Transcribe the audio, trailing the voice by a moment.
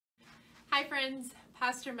Hi friends,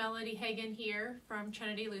 Pastor Melody Hagan here from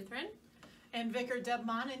Trinity Lutheran. And Vicar Deb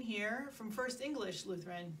Monin here from First English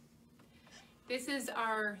Lutheran. This is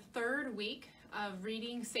our third week of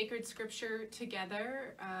reading sacred scripture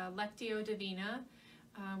together, Lectio Divina,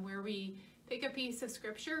 where we pick a piece of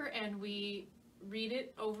scripture and we read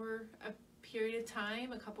it over a period of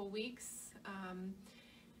time, a couple weeks,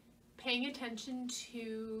 paying attention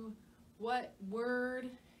to what word,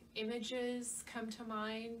 images come to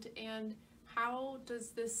mind, and how does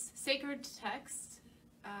this sacred text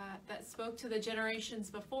that spoke to the generations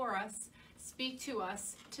before us speak to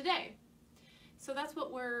us today. So that's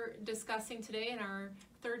what we're discussing today in our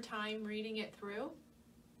third time reading it through.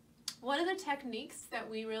 One of the techniques that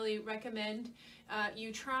we really recommend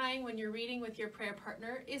you trying when you're reading with your prayer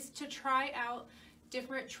partner is to try out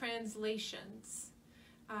different translations,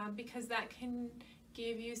 because that can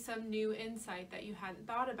give you some new insight that you hadn't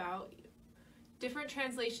thought about. Different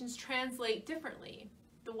translations translate differently.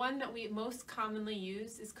 The one that we most commonly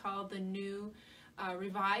use is called the New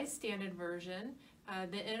Revised Standard Version,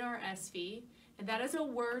 the NRSV, and that is a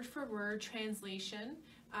word-for-word translation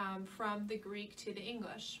from the Greek to the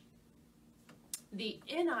English. The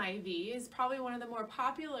NIV is probably one of the more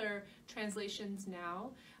popular translations now.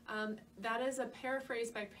 That is a paraphrase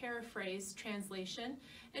by paraphrase translation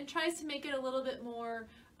and tries to make it a little bit more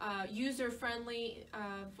user-friendly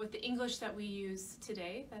with the English that we use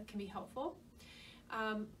today. That can be helpful.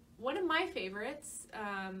 One of my favorites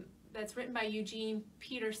that's written by Eugene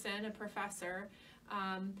Peterson, a professor,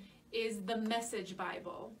 is the Message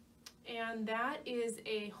Bible. And that is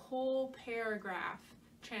a whole paragraph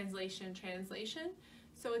translation.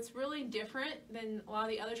 So it's really different than a lot of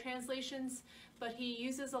the other translations, but he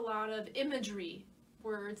uses a lot of imagery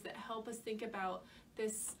words that help us think about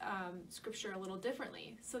this scripture a little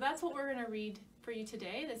differently. So that's what we're going to read for you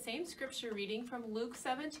today, the same scripture reading from Luke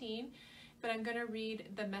 17, but I'm going to read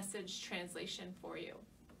the Message translation for you.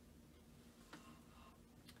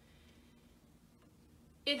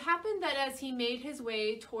 It happened that as he made his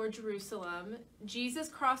way toward Jerusalem, Jesus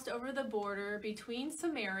crossed over the border between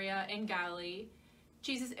Samaria and Galilee.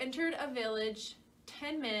 Jesus entered a village.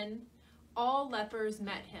 10 men, all lepers,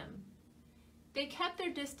 met him. They kept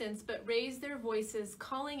their distance but raised their voices,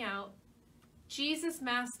 calling out, "Jesus,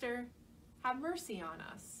 Master, have mercy on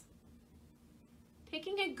us."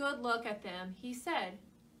 Taking a good look at them, he said,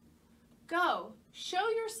 "Go, show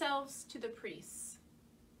yourselves to the priests."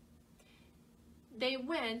 They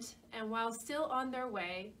went, and while still on their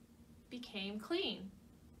way, became clean.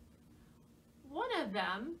 One of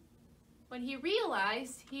them, when he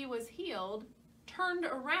realized he was healed, turned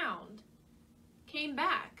around, came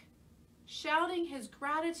back, shouting his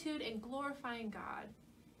gratitude and glorifying God.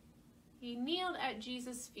 He kneeled at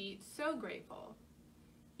Jesus' feet, so grateful.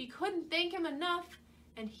 He couldn't thank him enough,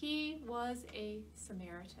 and he was a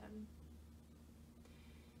Samaritan.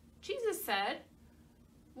 Jesus said,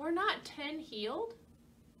 "Were not 10 healed?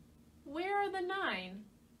 Where are the 9?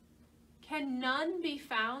 Can none be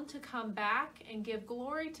found to come back and give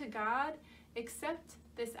glory to God except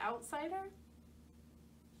this outsider?"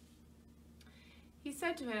 He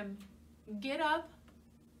said to him, "Get up,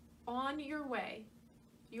 on your way.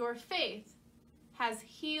 Your faith has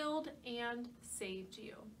healed and saved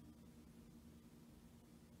you."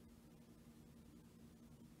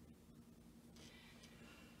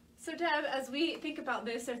 So Deb, as we think about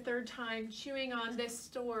this, our third time chewing on this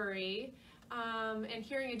story and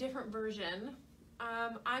hearing a different version,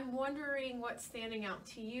 I'm wondering what's standing out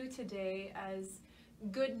to you today as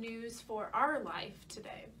good news for our life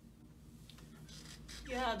today.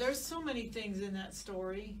 Yeah, there's so many things in that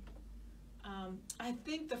story. I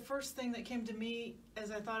think the first thing that came to me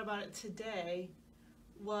as I thought about it today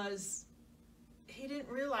was he didn't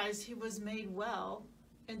realize he was made well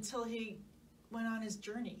until he went on his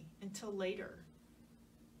journey, until later.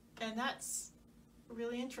 And that's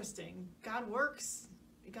really interesting. God works,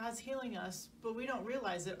 God's healing us, but we don't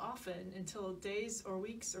realize it often until days or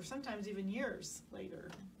weeks or sometimes even years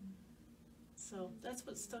later. So that's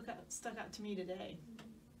what stuck out to me today.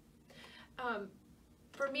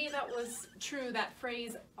 For me, that was true, that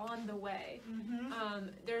phrase, "on the way."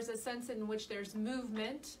 There's a sense in which there's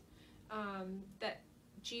movement, that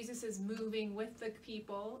Jesus is moving with the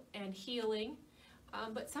people and healing,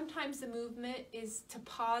 but sometimes the movement is to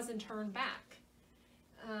pause and turn back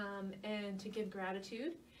and to give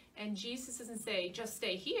gratitude. And Jesus doesn't say, "Just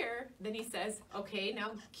stay here." Then he says, "Okay,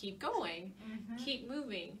 now keep going, keep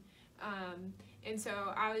moving." And so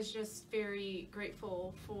I was just very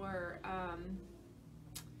grateful for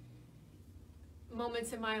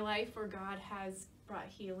moments in my life where God has brought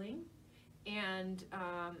healing, and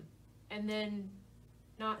then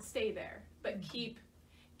not stay there, but keep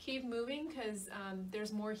moving, because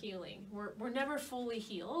there's more healing. We're never fully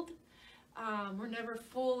healed. We're never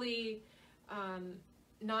fully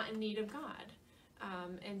not in need of God.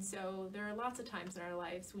 And so there are lots of times in our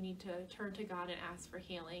lives we need to turn to God and ask for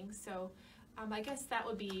healing. So I guess that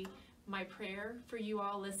would be my prayer for you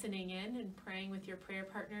all listening in and praying with your prayer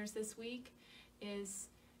partners this week, is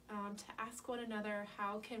to ask one another,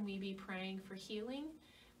 how can we be praying for healing,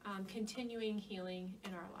 continuing healing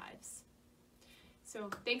in our lives. So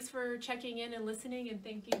thanks for checking in and listening, and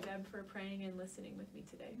thank you, Deb, for praying and listening with me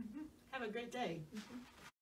today. Have a great day. Mm-hmm.